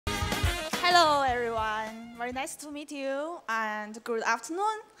Hello, everyone. Very nice to meet you, and good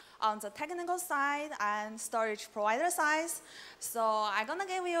afternoon on the technical side and storage provider side. So I'm gonna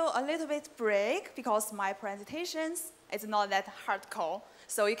give you a little bit break because my presentations is not that hardcore,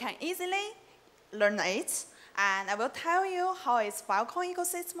 so you can easily learn it. And I will tell you how is Filecoin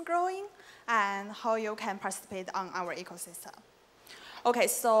ecosystem growing and how you can participate on our ecosystem. Okay,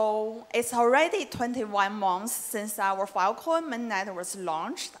 so it's already 21 months since our Filecoin mainnet was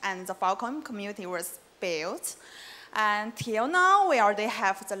launched and the Filecoin community was built. And till now, we already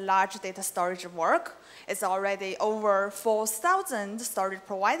have the large data storage work. It's already over 4,000 storage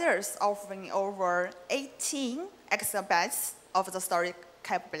providers offering over 18 exabytes of the storage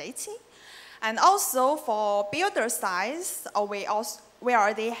capability. And also for builder size, we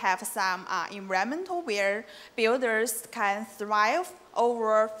already have some environmental where builders can thrive.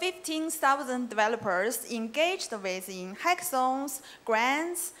 Over 15,000 developers engaged within hackathons,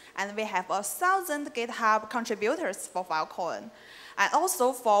 grants, and we have 1,000 GitHub contributors for Filecoin. And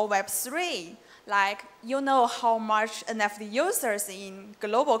also for Web3, like you know how much NFT users in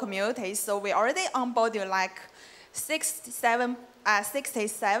global communities, so we already onboarded like 67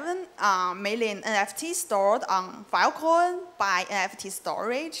 million NFTs stored on Filecoin by NFT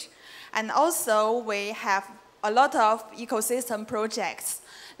storage. And also we have a lot of ecosystem projects,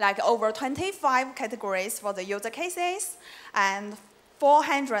 like over 25 categories for the user cases and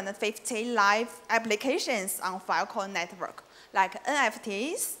 450 live applications on Filecoin network, like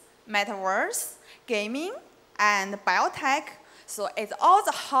NFTs, metaverse, gaming, and biotech. So it's all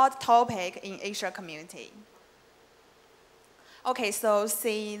the hot topic in Asia community. Okay, so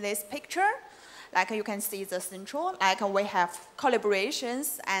see this picture. Like you can see the central, like we have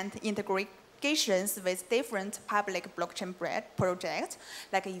collaborations and integrations with different public blockchain projects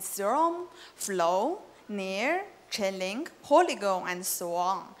like Ethereum, Flow, Near, Chainlink, Polygon, and so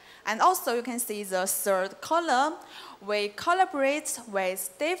on. And also you can see the third column. We collaborate with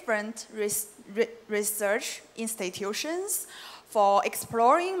different research institutions for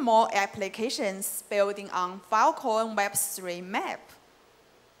exploring more applications building on Filecoin Web3 map.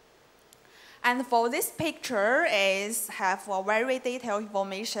 And for this picture have a very detailed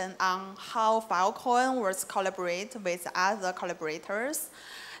information on how Filecoin was collaborate with other collaborators.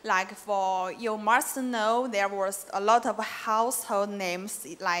 Like you must know there was a lot of household names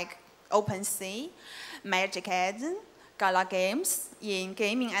like OpenSea, Magic Eden, Gala Games in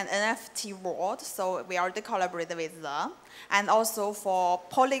gaming and NFT world, so we already collaborated with them. And also for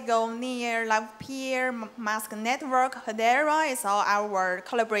Polygon, Near, LivePeer, Mask Network, Hedera is all our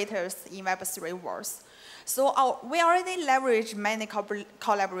collaborators in Web3 world. So we already leverage many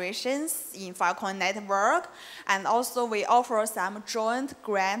collaborations in Filecoin network, and also we offer some joint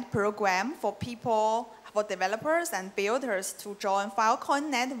grant program for developers and builders to join Filecoin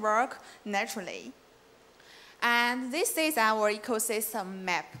network naturally. And this is our ecosystem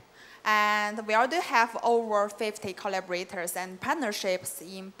map. And we already have over 50 collaborators and partnerships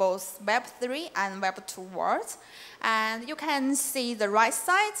in both Web3 and Web2 worlds. And you can see the right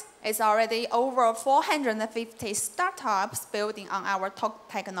side is already over 450 startups building on our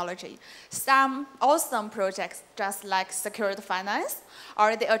top technology. Some awesome projects, just like secured finance,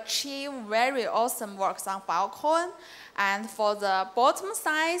 already achieve very awesome works on Filecoin. And for the bottom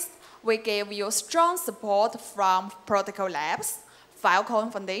side, we give you strong support from Protocolabs,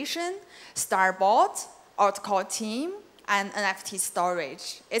 Filecoin Foundation, Starbot, Altcore team, and NFT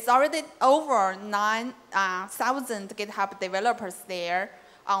storage. It's already over 9,000 GitHub developers there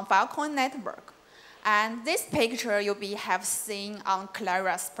on Filecoin network. And this picture you'll have seen on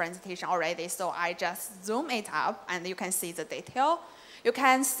Clara's presentation already, so I just zoom it up and you can see the detail. You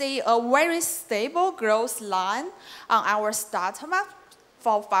can see a very stable growth line on our startup.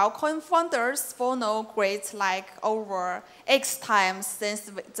 For Filecoin founders, follow grades like over X times since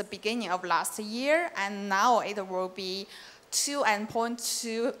the beginning of last year, and now it will be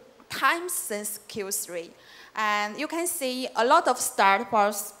 2.2 times since Q3. And you can see a lot of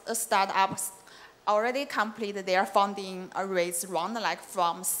startups already completed their funding raise round, like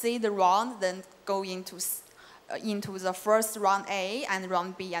from seed round, then go into the first round A and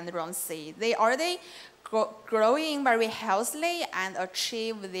round B and round C. They already growing very healthily and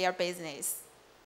achieve their business.